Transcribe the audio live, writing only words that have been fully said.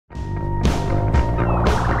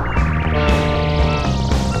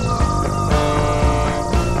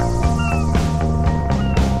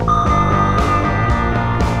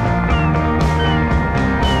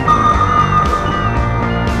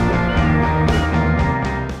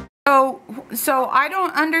So I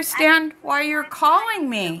don't understand why you're calling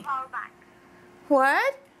me.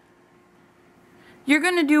 What? You're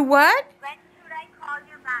gonna do what? When should I call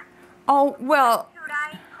you back? Oh, well. When should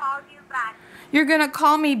I call you back? You're gonna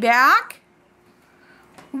call me back?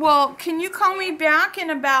 Well, can you call me back in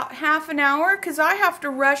about half an hour? Because I have to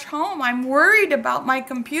rush home. I'm worried about my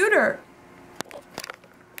computer.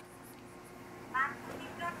 Ma'am, please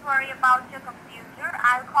don't worry about your computer.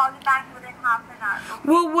 I'll call you back within half an hour. Okay?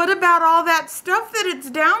 Well, what about all that stuff that it's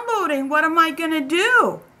downloading? What am I gonna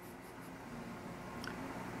do?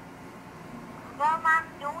 Well, ma'am,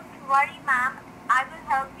 don't worry, ma'am. I will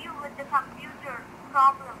help you with the computer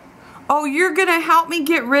problem. Oh, you're gonna help me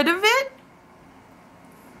get rid of it?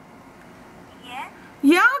 Yes?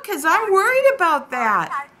 Yeah, because I'm worried about that.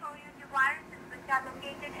 I'll show you the viruses which are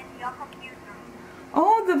located in your computer.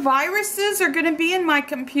 Oh, the viruses are gonna be in my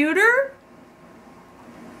computer?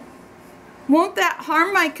 Won't that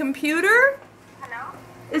harm my computer? Hello?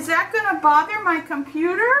 Is that gonna bother my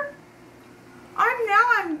computer?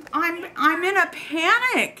 I'm in a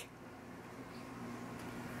panic.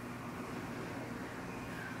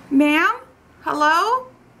 Ma'am? Hello?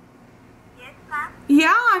 Yes, ma'am?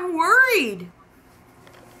 Yeah, I'm worried.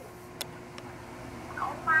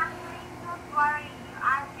 Oh, ma'am, please don't worry.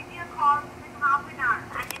 I'll give you a call within half an hour.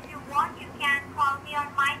 And if you want, you can call me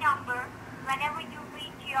on my number whenever you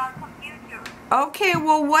reach your computer. Okay,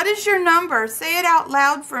 well, what is your number? Say it out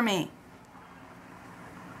loud for me.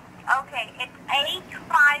 Okay, it's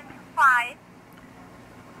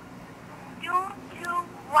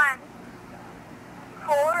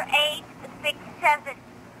 855-221-4867.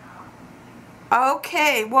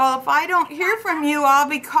 Okay, well, if I don't hear from you, I'll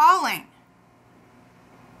be calling.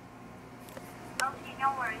 Okay,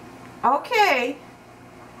 no worries. Okay,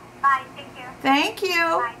 Bye, take care. thank you.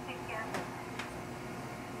 Bye, take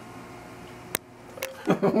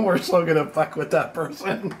care. We're still gonna fuck with that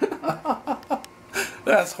person.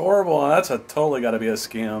 That's horrible. That's totally got to be a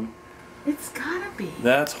scam. It's gotta be.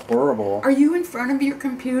 That's horrible. Are you in front of your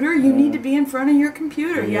computer? You need to be in front of your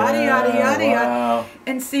computer. Yada, yada, yada, yada.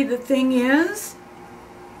 And see, the thing is,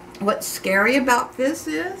 what's scary about this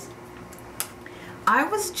is, I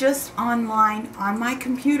was just online on my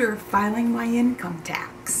computer filing my income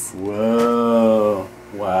tax. Whoa.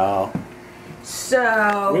 Wow.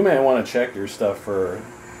 So... We may want to check your stuff for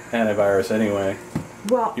antivirus anyway.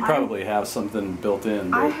 Well, You probably have something built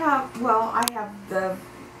in. I have the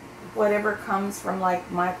whatever comes from like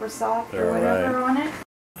Microsoft or whatever on it.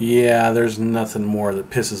 Yeah, there's nothing more that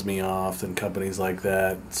pisses me off than companies like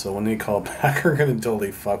that. So when they call back, we're going to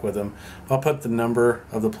totally fuck with them. I'll put the number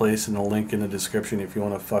of the place and the link in the description if you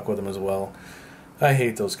want to fuck with them as well. I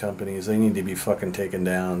hate those companies. They need to be fucking taken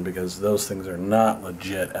down because those things are not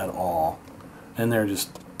legit at all. And they're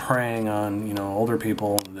just preying on, you know, older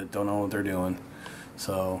people that don't know what they're doing.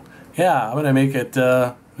 So, yeah, I'm gonna make it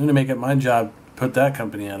my job to put that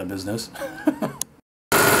company out of business.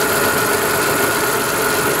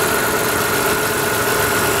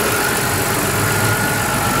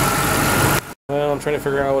 Well, I'm trying to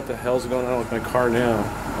figure out what the hell's going on with my car now.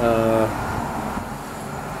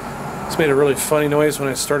 It's made a really funny noise when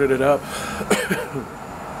I started it up. I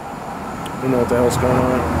don't know what the hell's going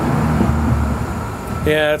on.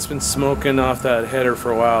 Yeah, it's been smoking off that header for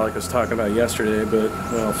a while, like I was talking about yesterday, but,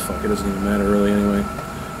 well, fuck, it doesn't even matter really anyway.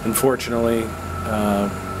 Unfortunately,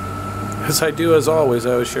 as I do as always,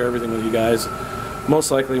 I always share everything with you guys. Most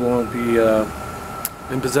likely won't be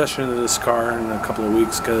in possession of this car in a couple of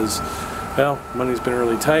weeks because, well, money's been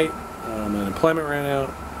really tight. My unemployment ran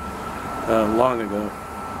out long ago,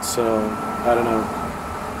 so I don't know.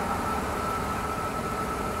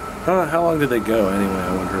 How long did they go anyway,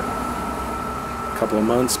 I wonder? Couple of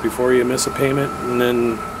months before you miss a payment, and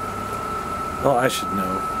then, well, I should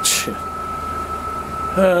know. Shit.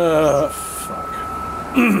 Fuck.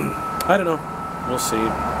 I don't know. We'll see.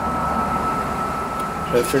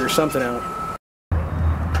 Gotta figure something out.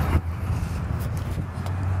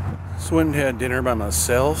 So went and had dinner by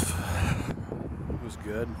myself. It was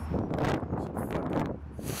good.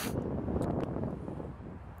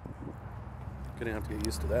 Gonna have to get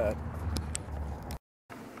used to that.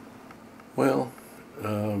 Well,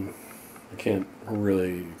 I can't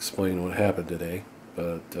really explain what happened today,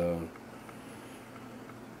 but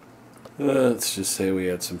let's just say we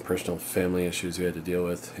had some personal family issues we had to deal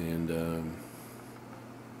with, and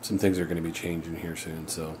some things are going to be changing here soon,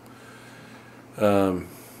 so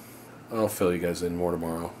I'll fill you guys in more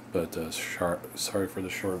tomorrow, but sorry for the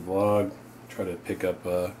short vlog. Try to pick up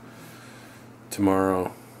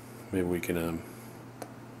tomorrow. Maybe we can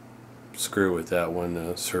screw with that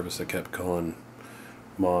one service that kept calling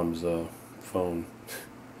Mom's phone.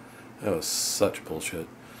 That was such bullshit.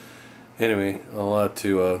 Anyway, a lot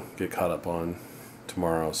to get caught up on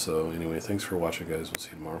tomorrow. So anyway, thanks for watching, guys. We'll see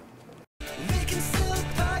you tomorrow.